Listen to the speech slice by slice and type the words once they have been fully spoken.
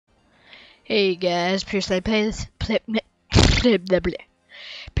Hey guys, Pierce A plays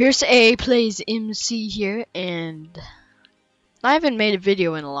MC here, and I haven't made a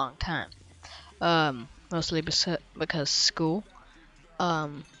video in a long time. Mostly because school.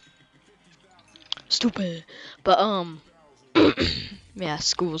 Um, Stupid. But yeah,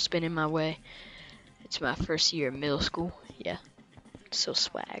 school's been in my way. It's my first year of middle school. Yeah, so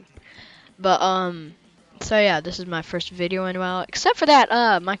swag. But so yeah, this is my first video in a while. Except for that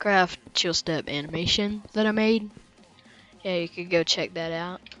Minecraft chill step animation that I made. Yeah, you could go check that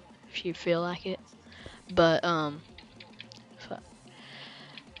out if you feel like it. But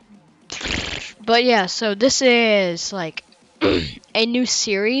yeah, so this is like a new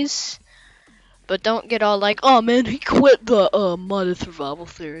series. But don't get all like, oh man, he quit the modded survival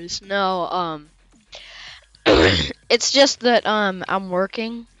series. No, it's just that I'm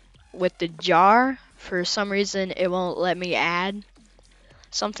working with the jar. For some reason, it won't let me add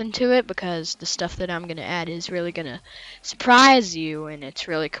something to it because the stuff that I'm gonna add is really gonna surprise you, and it's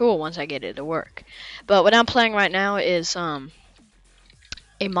really cool once I get it to work. But what I'm playing right now is a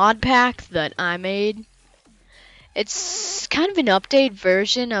mod pack that I made. It's kind of an updated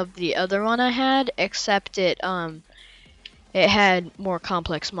version of the other one I had, except it had more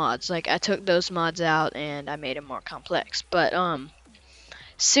complex mods. Like I took those mods out and I made them more complex. But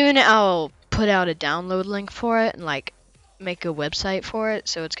soon I'll put out a download link for it and like make a website for it,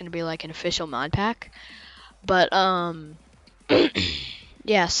 so it's gonna be like an official mod pack. But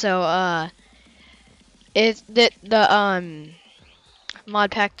yeah, so it's the mod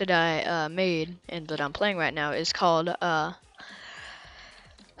pack that I made and that I'm playing right now is called wow,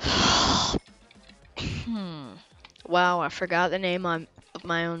 I forgot the name of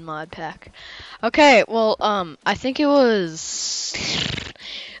my own mod pack. Okay, well I think it was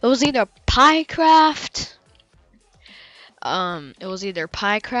either PieCraft. It was either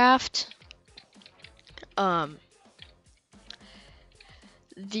PieCraft.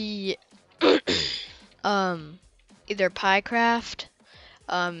 The either PieCraft.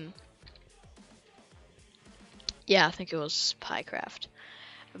 Yeah, I think it was PieCraft.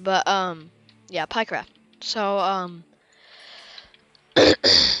 But yeah, PieCraft. So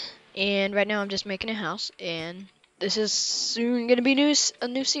and right now I'm just making a house, and this is soon gonna be a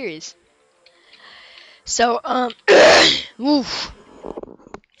new series. So oof.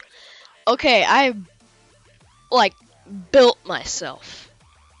 Okay, I like built myself.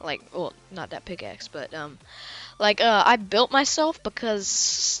 Like, well, not that pickaxe, but I built myself because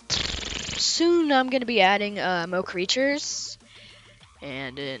soon I'm gonna be adding more creatures,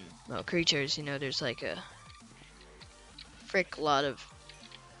 and in more creatures, you know, there's like a frick lot of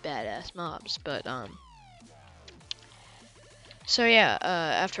badass mobs. But so yeah,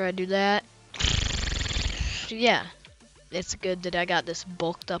 after I do that, yeah, it's good that I got this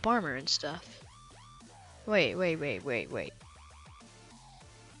bulked up armor and stuff. Wait.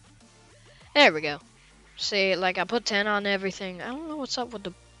 There we go. See, like I put 10 on everything. I don't know what's up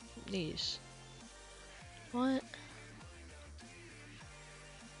with these. What?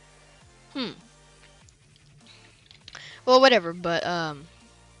 Well, whatever. But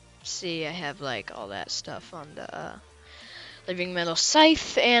see, I have like all that stuff on the living metal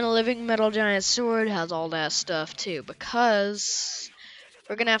scythe, and a living metal giant sword has all that stuff too, because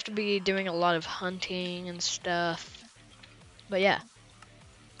we're gonna have to be doing a lot of hunting and stuff. But yeah,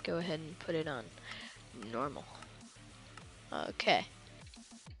 go ahead and put it on normal. Okay.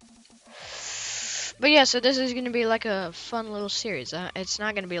 But yeah, so this is gonna be like a fun little series. It's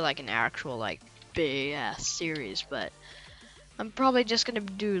not gonna be like an actual like big ass series, but I'm probably just gonna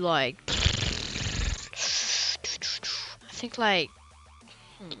do like I think like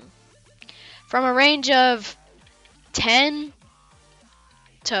from a range of 10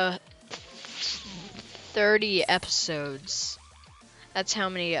 to 30 episodes. That's how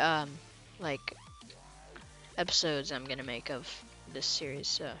many like episodes I'm gonna make of this series.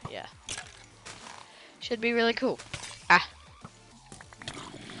 So yeah, should be really cool. Ah,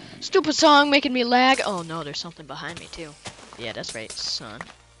 stupid song making me lag. Oh no, there's something behind me too. Yeah, that's right, son.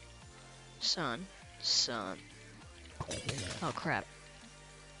 Oh crap.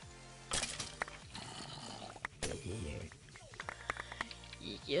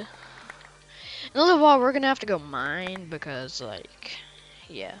 Yeah. In a little while, we're gonna have to go mine because, like,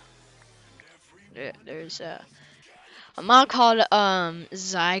 yeah. There's a mod called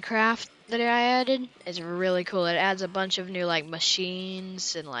Zycraft that I added. It's really cool. It adds a bunch of new like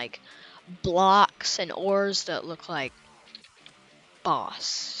machines and like blocks and ores that look like boss.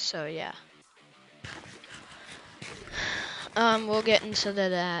 So yeah. We'll get into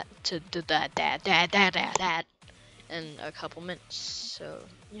that in a couple minutes. So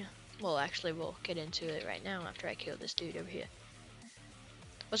yeah. Well, actually, we'll get into it right now after I kill this dude over here.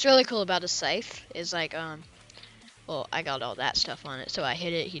 What's really cool about a scythe is like, well, I got all that stuff on it, so I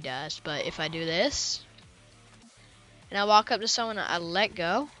hit it, he dies. But if I do this, and I walk up to someone, I let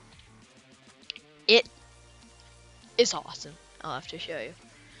go, it is awesome. I'll have to show you.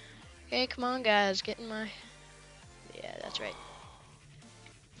 Okay, come on, guys, get in my... Yeah, that's right.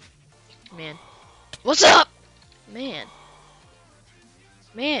 Man. What's up? Man.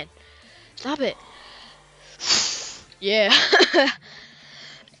 Man. Stop it. Yeah.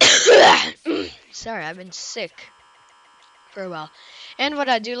 Sorry, I've been sick for a while. And what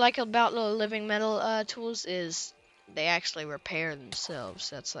I do like about the living metal tools is they actually repair themselves.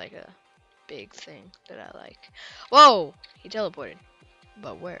 That's like a big thing that I like. Whoa! He teleported.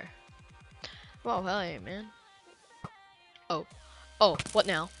 But where? Whoa, hey, man. Oh. Oh, what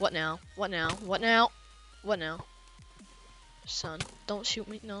now? What now? What now? What now? What now? Son, don't shoot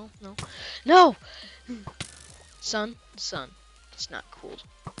me. No, no. No! Son, son. It's not cool.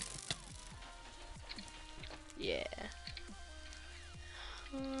 Yeah.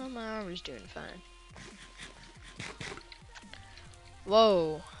 My armor's doing fine.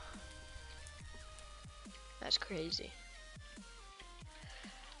 Whoa. That's crazy.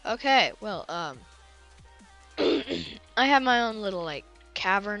 Okay, well, I have my own little, like,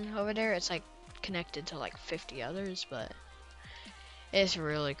 cavern over there. It's, like, connected to, like, 50 others, but it's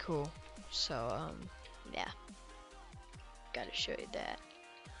really cool. So, yeah. Gotta show you that.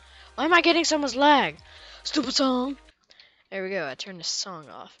 Why am I getting so much lag? Stupid song. There we go. I turned the song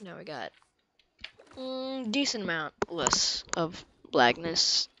off. Now we got decent amount less of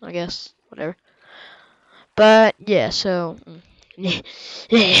lagness, I guess. Whatever. But yeah, so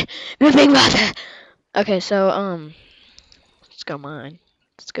moving on. Okay, so let's go mine.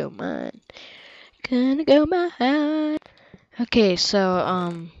 Let's go mine. Gonna go mine. Okay,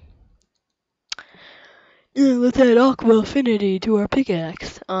 so yeah, let's add aqua affinity to our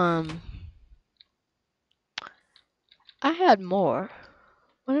pickaxe. I had more.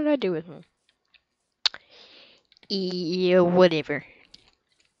 What did I do with them? Yeah, whatever.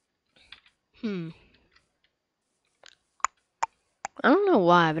 I don't know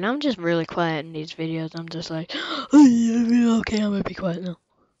why, but I'm just really quiet in these videos. I'm just like, oh yeah, okay, I'm gonna be quiet now.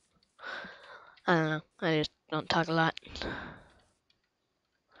 I don't know. I just don't talk a lot.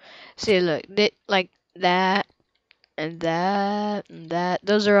 See, look, like that and that and that.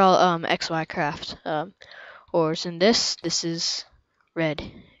 Those are all XY craft ores, and this is red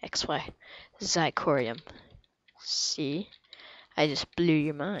XY zirconium. See, I just blew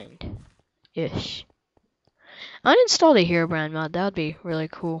your mind. Ish. Uninstall the Herobrine mod. That would be really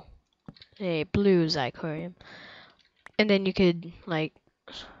cool. A blue zirconium, and then you could like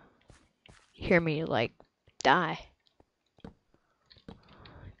hear me like die.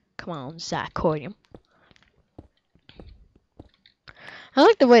 Come on, zirconium. I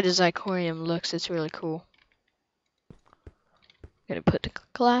like the way the zirconium looks. It's really cool. Gonna put the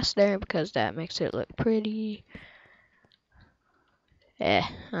glass there because that makes it look pretty.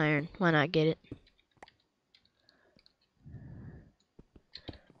 Iron. Why not get it?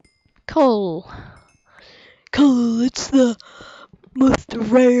 Coal. Coal. It's the most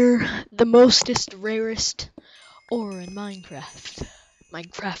rare, the mostest rarest ore in Minecraft.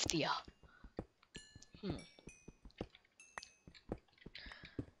 Minecraftia.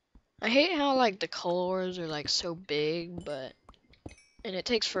 I hate how like the coal ores are like so big, and it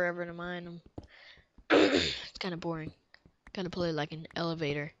takes forever to mine them. It's kind of boring. Gotta play like an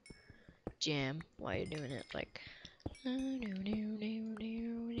elevator jam while you're doing it, like.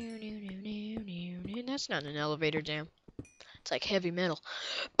 That's not an elevator jam. It's like heavy metal.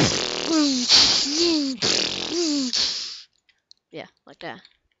 Yeah, like that.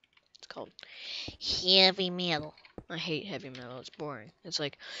 It's called heavy metal. I hate heavy metal. It's boring. It's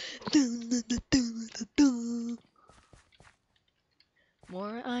like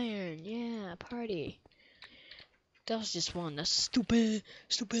more iron. Yeah, party. That was just one. That's stupid.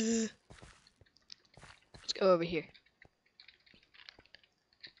 Stupid. Let's go over here.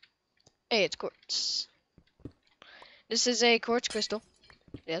 Hey, it's quartz. This is a quartz crystal.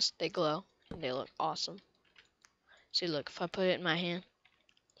 Yes, they glow and they look awesome. See, look, if I put it in my hand,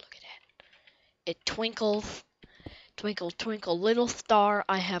 look at that. It twinkles. Twinkle, twinkle, little star,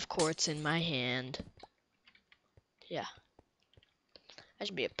 I have quartz in my hand. Yeah. I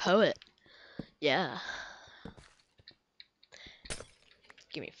should be a poet. Yeah.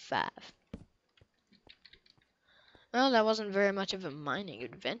 Give me 5. Well, that wasn't very much of a mining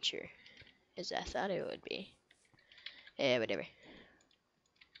adventure, as I thought it would be. Yeah, whatever.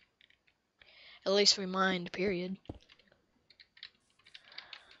 At least we mined, period.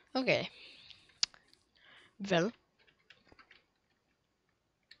 Okay. Well,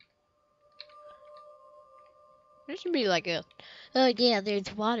 there should be like a. Oh yeah,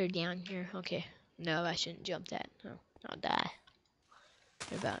 there's water down here. Okay. No, I shouldn't jump that. Oh, I'll die.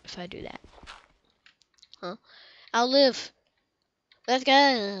 What about if I do that? Huh? I'll live. Let's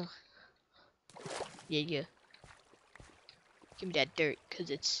go. Yeah, yeah. Give me that dirt, cause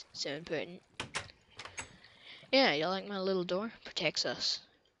it's so important. Yeah, you like my little door? Protects us.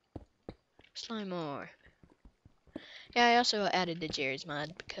 Slime more. Yeah, I also added the Jerry's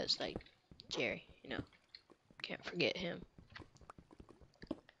mod because, like, Jerry, can't forget him.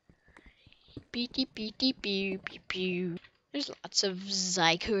 Beep beep beep beep beep beep. There's lots of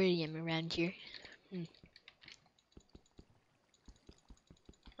Zycurium around here. I'm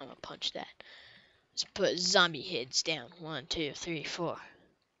gonna punch that. Let's put zombie heads down. 1, 2, 3, 4,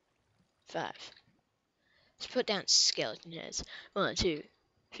 5. Let's put down skeleton heads. 1, 2,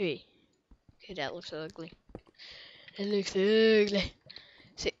 3. Okay, that looks ugly. It looks ugly.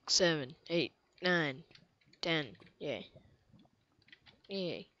 6, 7, 8, 9, 10. Yay.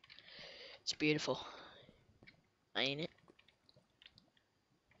 Yay. It's beautiful. Ain't it?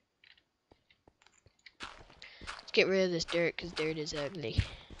 Let's get rid of this dirt, because dirt is ugly.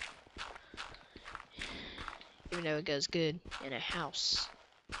 Even though it goes good in a house.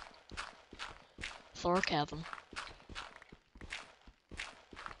 Sarcasm.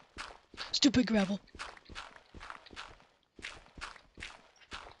 Stupid gravel.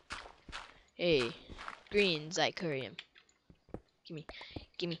 Hey, green Zycurium. Gimme,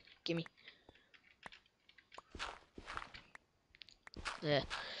 gimme, gimme.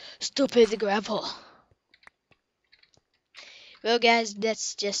 Stupid gravel. Well, guys,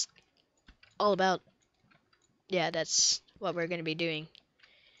 that's just all about. Yeah, that's what we're gonna be doing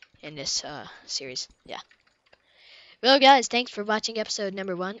in this series. Yeah. Well, guys, thanks for watching episode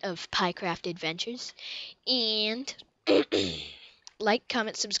number 1 of PieCraft Adventures, and like,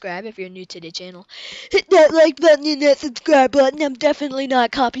 comment, subscribe if you're new to the channel. Hit that like button and that subscribe button. I'm definitely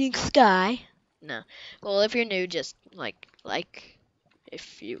not copying Sky. No. Well, if you're new, just like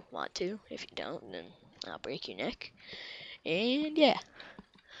if you want to. If you don't, then I'll break your neck. And yeah.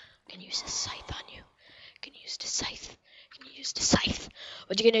 I can use the scythe on you. I can use the scythe. I can use the scythe.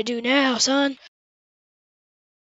 What you gonna do now, son?